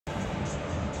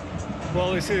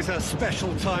Well, this is a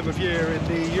special time of year in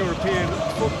the European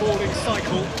footballing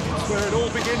cycle. It's where it all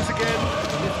begins again.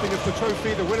 The lifting of the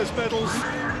trophy, the winners' medals.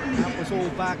 That was all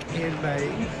back in May.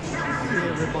 A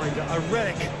mere reminder, a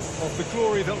relic of the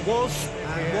glory that was,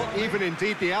 and what even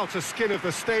indeed the outer skin of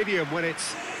the stadium when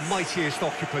its mightiest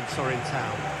occupants are in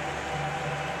town.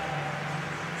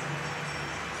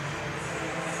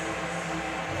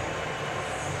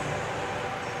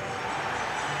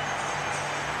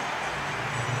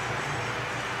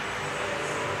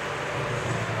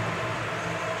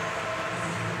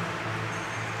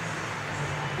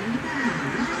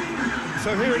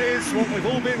 So here it is, what we've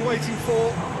all been waiting for.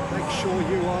 Make sure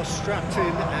you are strapped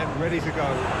in and ready to go.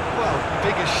 Well,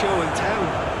 biggest show in town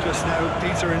just now,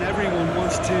 Peter, and everyone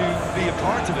wants to be a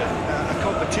part of it. A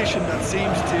competition that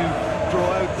seems to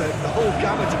draw out the whole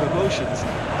gamut of emotions.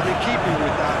 And in keeping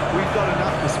with that, we've got an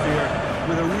atmosphere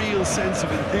with a real sense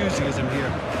of enthusiasm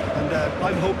here. And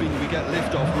I'm hoping we get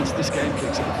lift-off once this game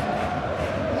kicks off.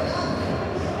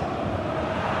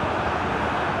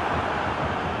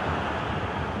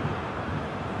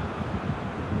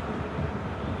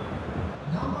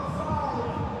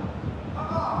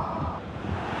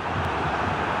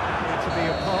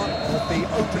 The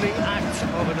opening act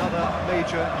of another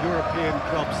major European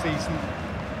club season.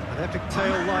 An epic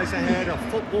tale lies ahead, a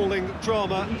footballing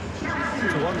drama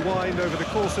to unwind over the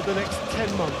course of the next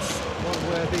 10 months. One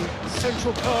where the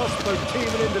central cast, both team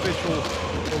and individual,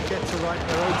 will get to write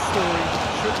their own story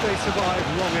should they survive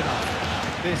long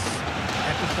enough. This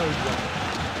episode 1.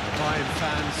 Bayern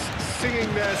fans singing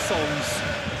their songs.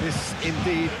 This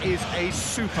indeed is a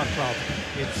super club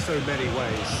in so many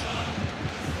ways.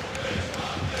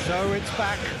 So it's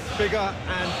back, bigger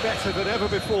and better than ever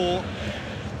before.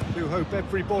 We hope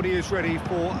everybody is ready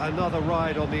for another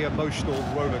ride on the emotional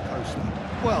roller coaster.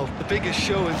 Well, the biggest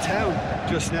show in town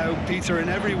just now, Peter, and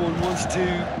everyone wants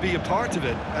to be a part of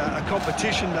it. A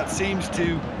competition that seems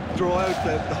to draw out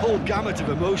the whole gamut of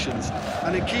emotions.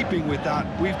 And in keeping with that,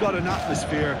 we've got an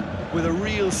atmosphere with a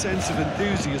real sense of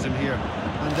enthusiasm here.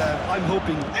 And I'm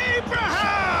hoping...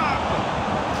 Abraham!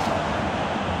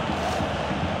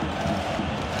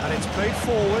 And it's played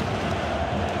forward.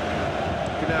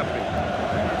 Gnabry.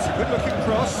 It's a good-looking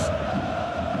cross.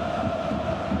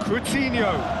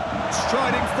 Coutinho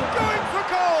striding for going for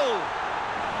goal.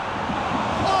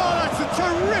 Oh, that's a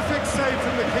terrific save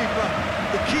from the keeper.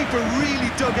 The keeper really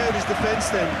dug out his defence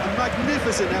then. A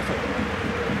magnificent effort.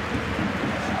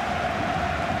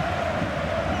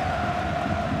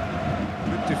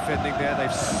 Good defending there.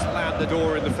 They've slammed the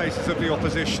door in the faces of the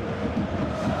opposition.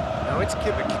 Now it's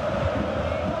Kimmich.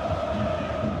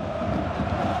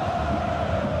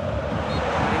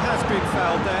 Been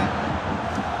fouled there.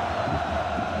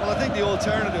 Well, I think the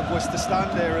alternative was to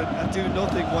stand there and do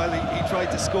nothing while he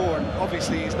tried to score. And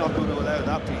obviously, he's not going to allow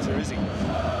that, Peter, is he?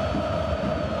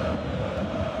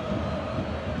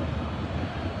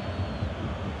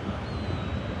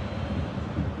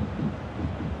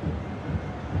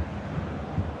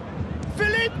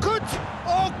 Philippe could...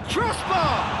 Oh,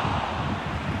 crossbar!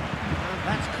 And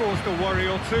that's caused a worry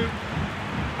or two.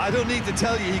 I don't need to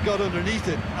tell you he got underneath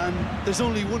it, and there's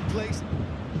only one place.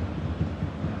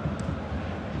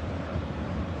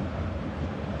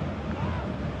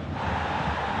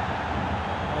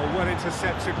 Oh, well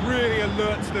intercepted, really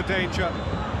alert to the danger.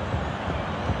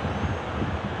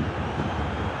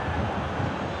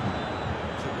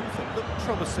 It looked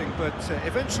promising, but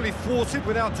eventually thwarted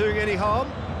without doing any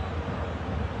harm.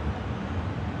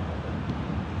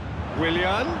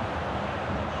 Willian.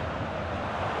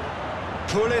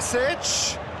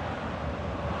 Pulisic.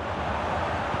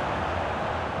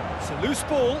 It's a loose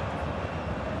ball.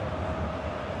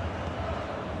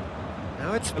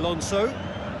 Now it's Alonso.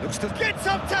 Looks to... Gets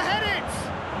up to head it!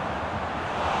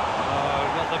 Oh,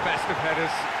 not the best of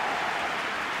headers.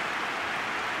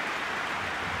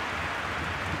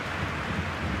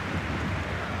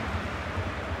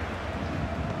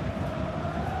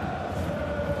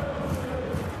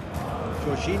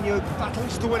 Jorginho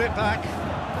battles to win it back.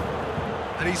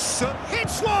 And he's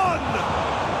hits one!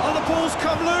 Oh, the ball's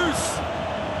come loose!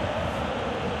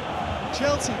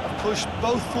 Chelsea have pushed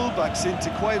both fullbacks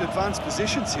into quite advanced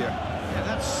positions here. Yeah,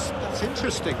 that's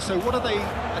interesting. So what are they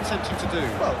attempting to do?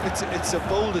 Well, it's a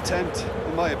bold attempt,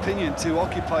 in my opinion, to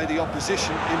occupy the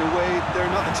opposition in a way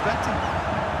they're not expecting.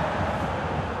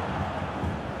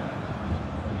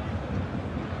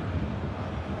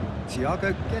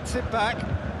 Thiago gets it back.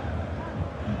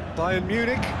 Bayern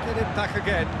Munich get it back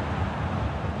again.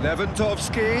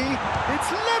 Lewandowski, it's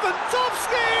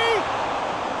Lewandowski!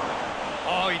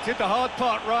 Oh, he did the hard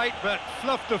part right, but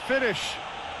fluffed the finish.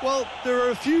 Well, there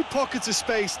are a few pockets of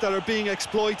space that are being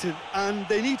exploited, and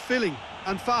they need filling,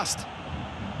 and fast.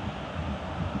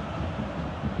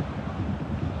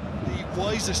 The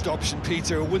wisest option,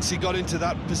 Peter, once he got into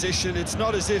that position, it's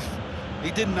not as if he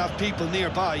didn't have people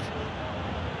nearby.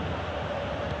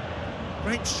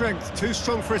 Great strength, too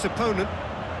strong for his opponent.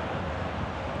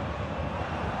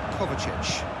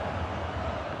 Kovacic.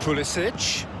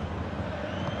 Pulisic.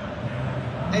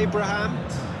 Abraham.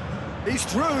 He's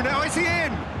through, now is he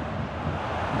in?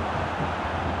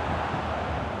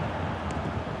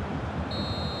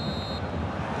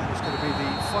 That is going to be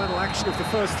the final action of the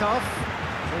first half.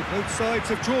 So both sides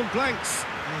have drawn blanks.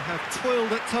 They have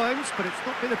toiled at times, but it's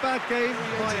not been a bad game.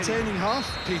 Entertaining half,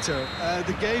 Peter.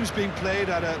 The game's been played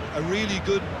at a really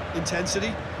good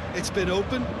intensity. It's been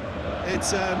open.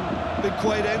 It's been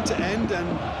quite end-to-end,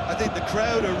 and I think the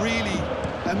crowd are really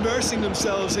immersing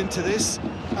themselves into this,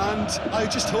 and I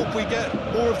just hope we get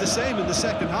more of the same in the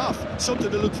second half. Something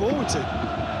to look forward to.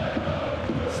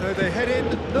 So they head in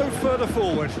no further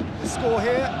forward. The score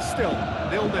here, still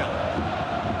 0-0.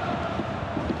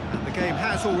 And the game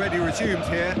has already resumed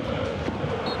here.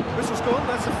 Whistle's gone,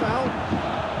 that's a foul.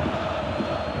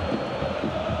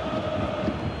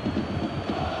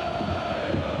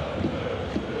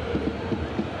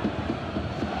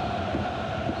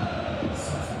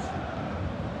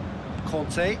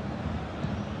 Conte.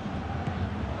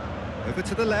 Over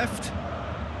to the left.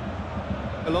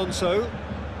 Alonso.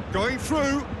 Going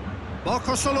through.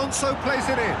 Marcos Alonso plays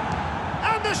it in.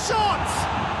 And the shot!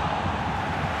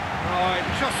 Oh, it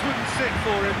just wouldn't sit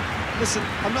for him. Listen,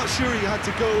 I'm not sure he had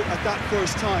to go at that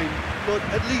first time, but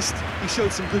at least he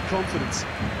showed some good confidence.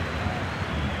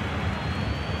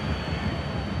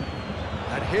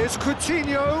 And here's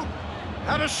Coutinho.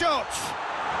 And a shot!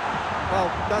 Well,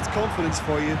 that's confidence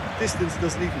for you. Distance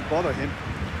doesn't even bother him.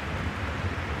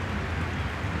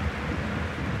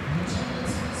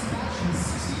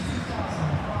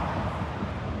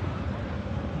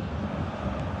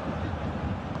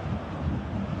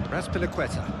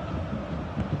 Raspilicueta.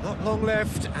 Not long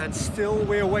left, and still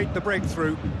we await the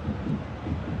breakthrough.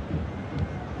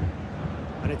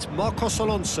 And it's Marcos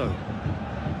Alonso.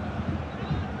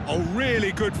 Oh,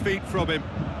 really good feet from him.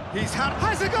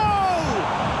 Has a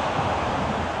goal!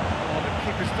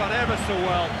 Keeper's done ever so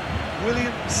well.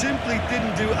 William simply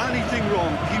didn't do anything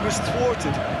wrong. He was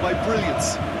thwarted by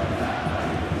brilliance.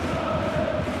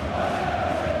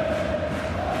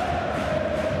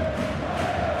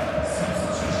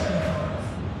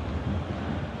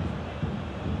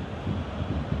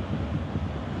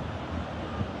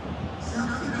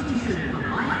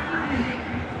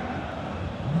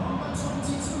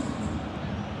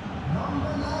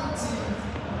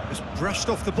 Just brushed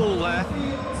off the ball there.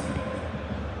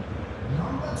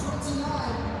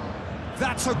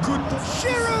 That's a good...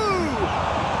 Giroud!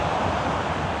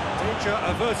 Danger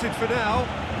averted for now.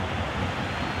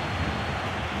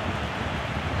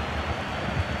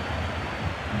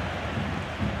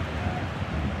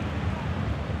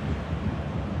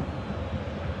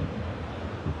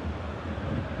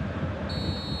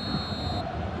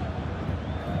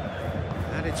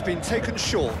 And it's been taken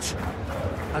short.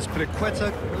 As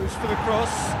Aspilicueta goes for the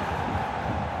cross.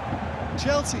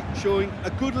 Chelsea showing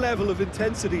a good level of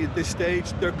intensity at this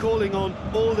stage. They're calling on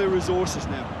all their resources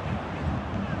now.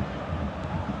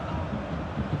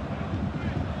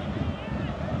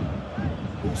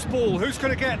 Loose ball, who's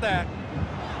going to get that?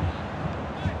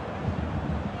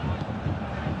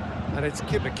 And it's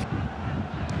Kimmich.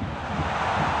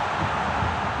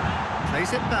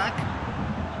 Plays it back.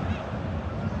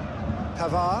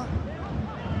 Pavard.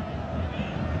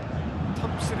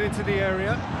 Pumps it into the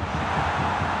area.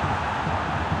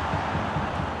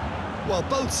 Well,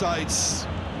 both sides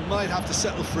might have to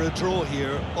settle for a draw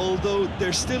here, although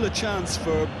there's still a chance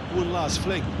for one last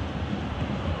fling.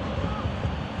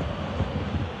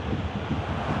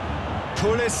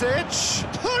 Pulisic!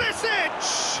 Pulisic!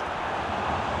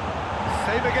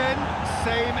 Same again,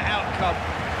 same outcome.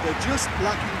 They're just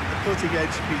lacking a cutting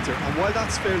edge, Peter, and while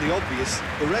that's fairly obvious,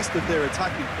 the rest of their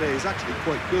attacking play is actually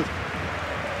quite good.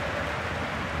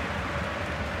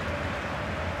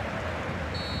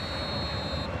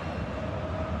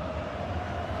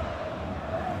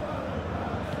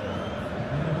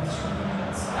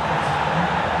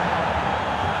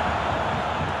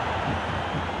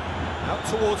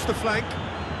 Towards the flank.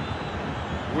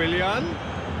 Willian.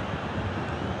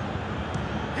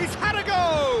 He's had a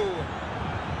go!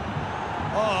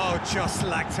 Oh, just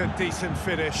lacked a decent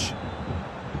finish.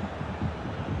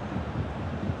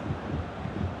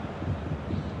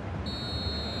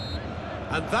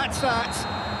 And that's that.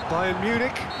 Bayern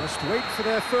Munich must wait for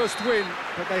their first win,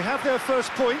 but they have their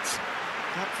first point.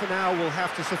 That for now will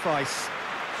have to suffice.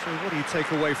 So what do you take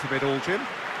away from it all, Jim?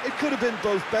 It could have been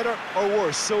both better or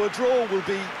worse, so a draw will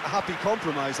be a happy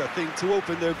compromise, I think, to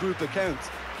open their group account.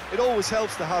 It always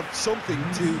helps to have something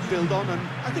to build on, and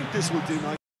I think this will do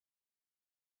nicely.